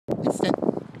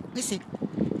Listen,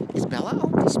 is Bella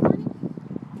out this morning?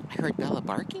 I heard Bella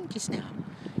barking just now.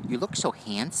 You look so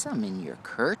handsome in your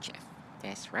kerchief.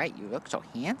 That's right, you look so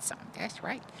handsome. That's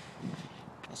right.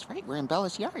 That's right, we're in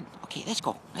Bella's yard. Okay, let's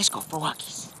go. Let's go for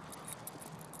walkies.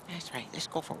 That's right, let's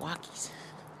go for walkies.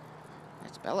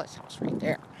 That's Bella's house right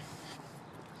there.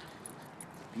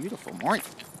 Beautiful morning.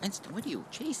 Winston, what are you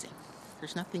chasing?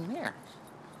 There's nothing there.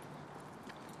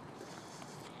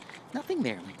 Nothing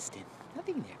there, Winston.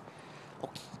 Nothing there.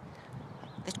 Okay.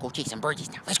 Let's go chase some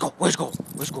birdies now. Let's go. Let's go.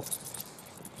 Let's go.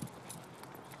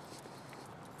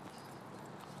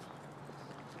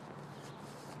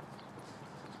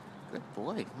 Good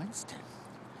boy, Winston.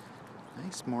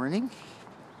 Nice morning.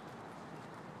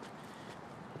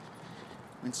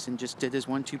 Winston just did his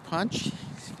 1-2 punch.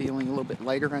 He's feeling a little bit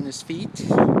lighter on his feet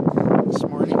this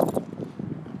morning.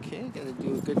 Okay, gotta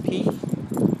do a good pee.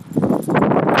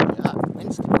 Yeah,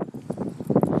 Winston.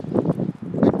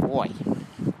 Good boy.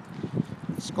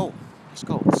 Let's go. Let's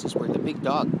go. This is where the big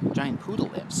dog, Giant Poodle,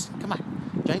 lives. Come on.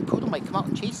 Giant Poodle might come out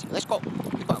and chase you. Let's go.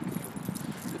 Let's go.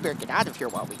 We better get out of here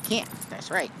while we can. That's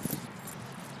right.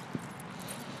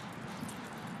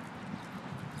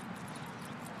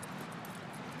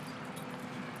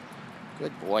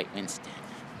 Good boy, Winston.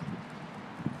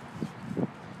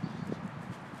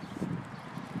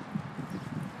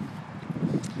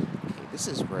 Okay, this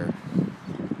is where...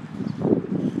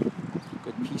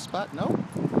 Good pea spot? No?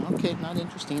 Okay, not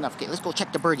interesting enough. Okay, let's go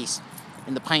check the birdies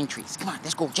in the pine trees. Come on,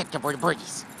 let's go check the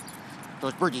birdies.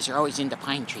 Those birdies are always in the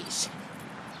pine trees.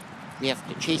 We have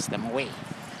to chase them away.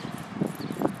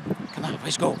 Come on,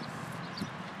 let's go.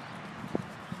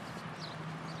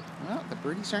 Well, the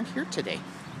birdies aren't here today.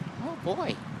 Oh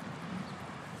boy.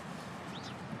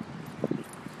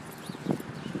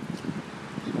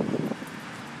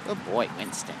 Good boy,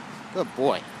 Winston. Good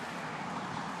boy.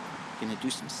 Gonna do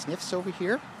some sniffs over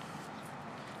here.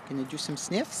 Gonna do some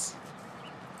sniffs.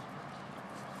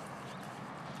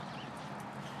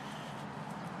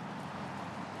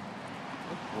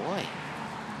 Good boy.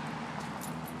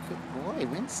 Good boy,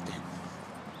 Winston.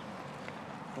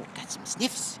 Oh, got some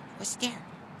sniffs. What's there?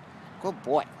 Good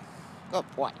boy. Good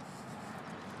boy.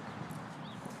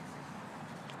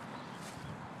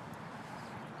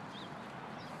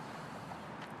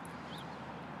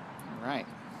 All right.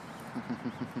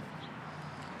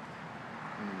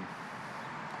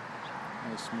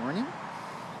 Nice morning.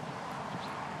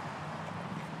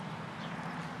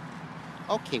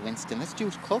 Okay, Winston, let's do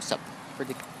a close-up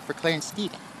for Claire and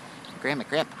Steven. Grandma,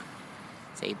 Grandpa.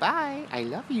 Say bye. I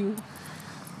love you.